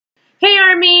Hey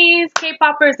armies,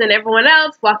 K-popers, and everyone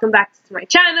else, welcome back to my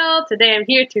channel. Today I'm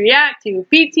here to react to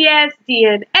BTS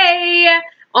DNA.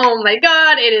 Oh my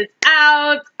god, it is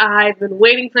out. I've been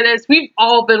waiting for this. We've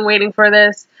all been waiting for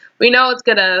this. We know it's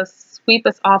gonna sweep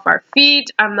us off our feet.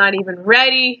 I'm not even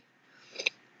ready.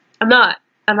 I'm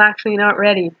actually not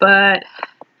ready, but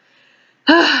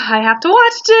I have to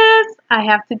watch this. I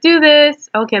have to do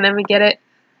this. Okay, let me get it.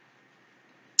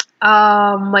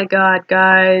 Oh my god,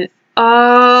 guys.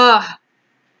 Oh,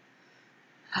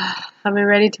 am I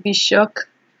ready to be shook?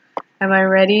 Am I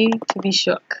ready to be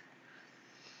shook?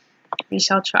 We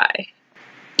shall try.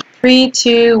 3,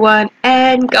 2, 1,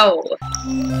 and go.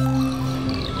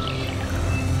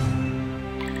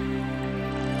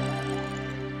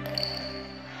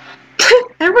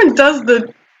 Everyone does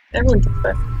that.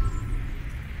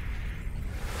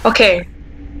 Okay.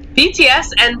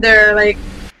 BTS and their like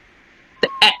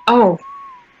oh.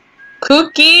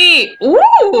 Cookie!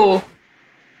 Ooh!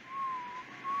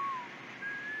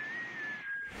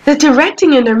 They're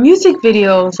directing in their music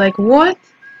videos, like what?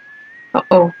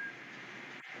 Uh-oh.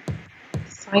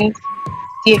 Science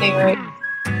DNA, right?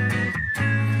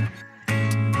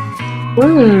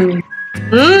 Mmm.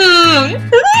 Mmm.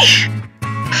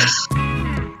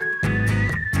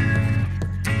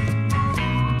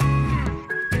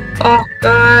 Oh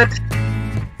god.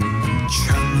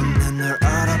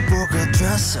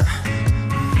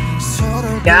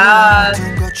 Yes,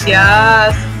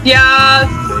 yes, yes.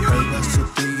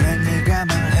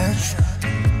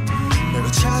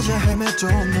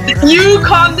 You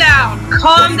calm down,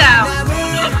 calm down.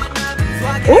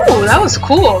 Ooh, that was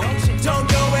cool.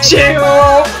 Chill.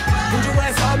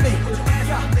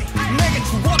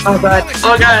 Oh god,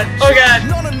 oh god, oh god.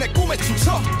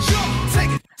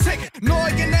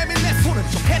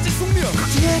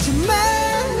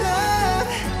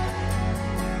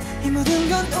 이 모든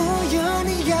건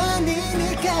우연이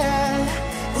아니니까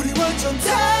우리 완전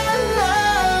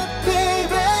달라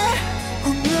baby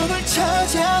운명을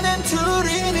찾아낸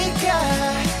둘이니까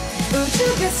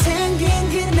우주가 생긴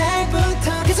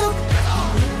그날부터 계속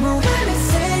모아낸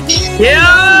세계를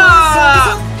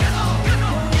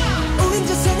우린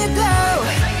저 생에도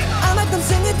아마 떤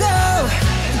생에도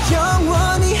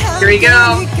영원히 Here we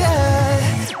go.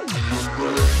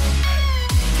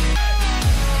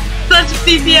 Such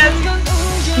BTS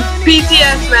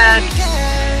man.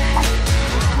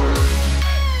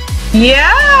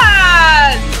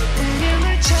 Yes!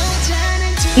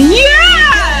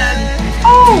 Yes!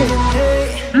 Oh!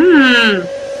 Mmm.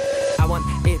 I want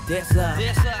it this love.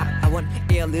 I want it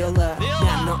real love.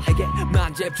 난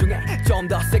너에게만 집중해. 좀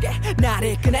더 세게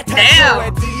나를 꺼내.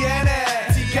 Damn!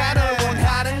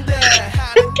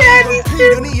 He's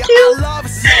too cute.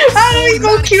 How do we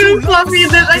go cute and fluffy in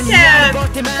this? I can't.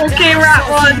 Okay, rat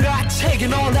one.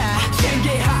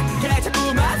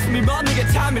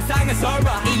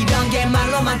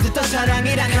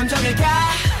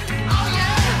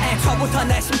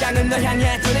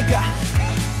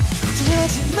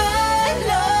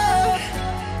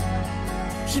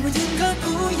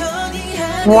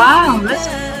 Wow, that's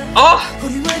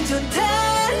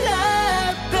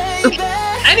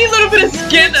any little bit of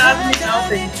skin on me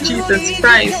melting. Jesus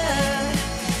Christ.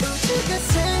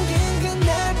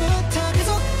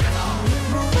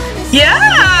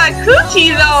 Yeah,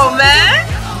 cookie though, man.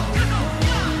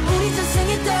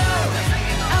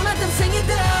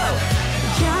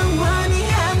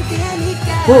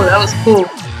 Oh, that was cool.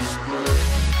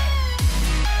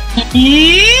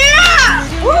 Yeah!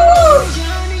 Woo!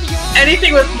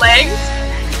 Anything with legs?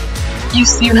 You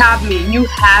have me. You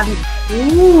have me.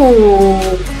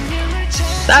 Ooh,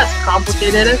 that's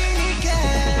complicated.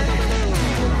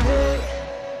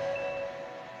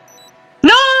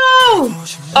 No!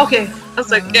 Okay, I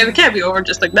was like, it can't be over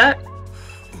just like that.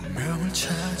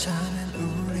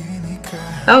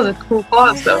 That was a cool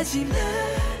pause, though.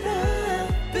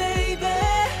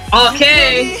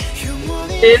 Okay.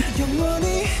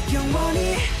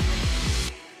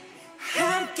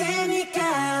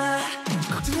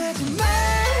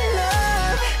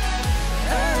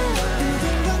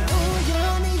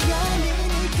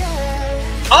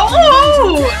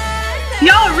 Oh!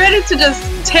 Y'all ready to just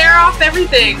tear off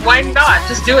everything. Why not?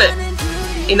 Just do it.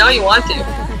 You know you want to.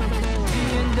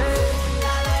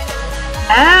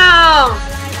 Ow!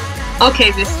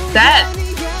 Okay, this set.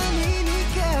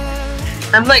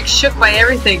 I'm like shook by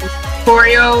everything.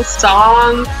 Choreo,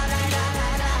 song,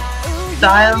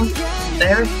 style,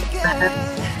 everything.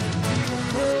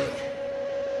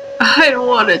 I don't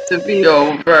want it to be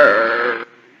over.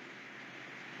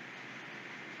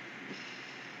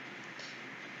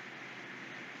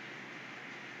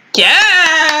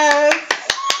 Yes!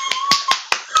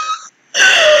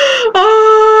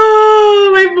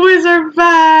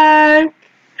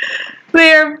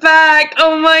 back.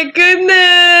 Oh my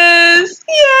goodness.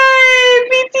 Yay,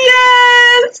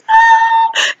 BTS.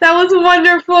 That was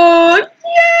wonderful.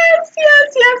 Yes,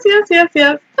 yes, yes, yes, yes,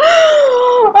 yes.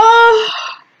 Oh,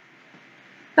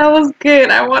 that was good.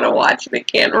 I want to watch it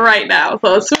again right now.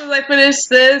 So as soon as I finish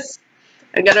this,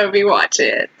 I'm going to rewatch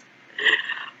it.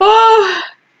 Oh,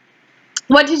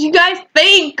 what did you guys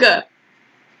think?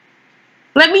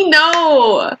 Let me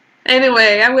know.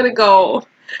 Anyway, I'm going to go.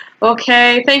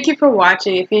 Okay, thank you for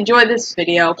watching. If you enjoyed this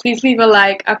video, please leave a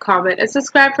like, a comment, and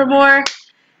subscribe for more.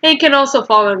 And you can also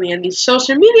follow me on these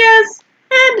social medias.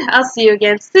 And I'll see you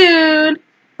again soon.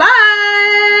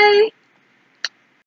 Bye!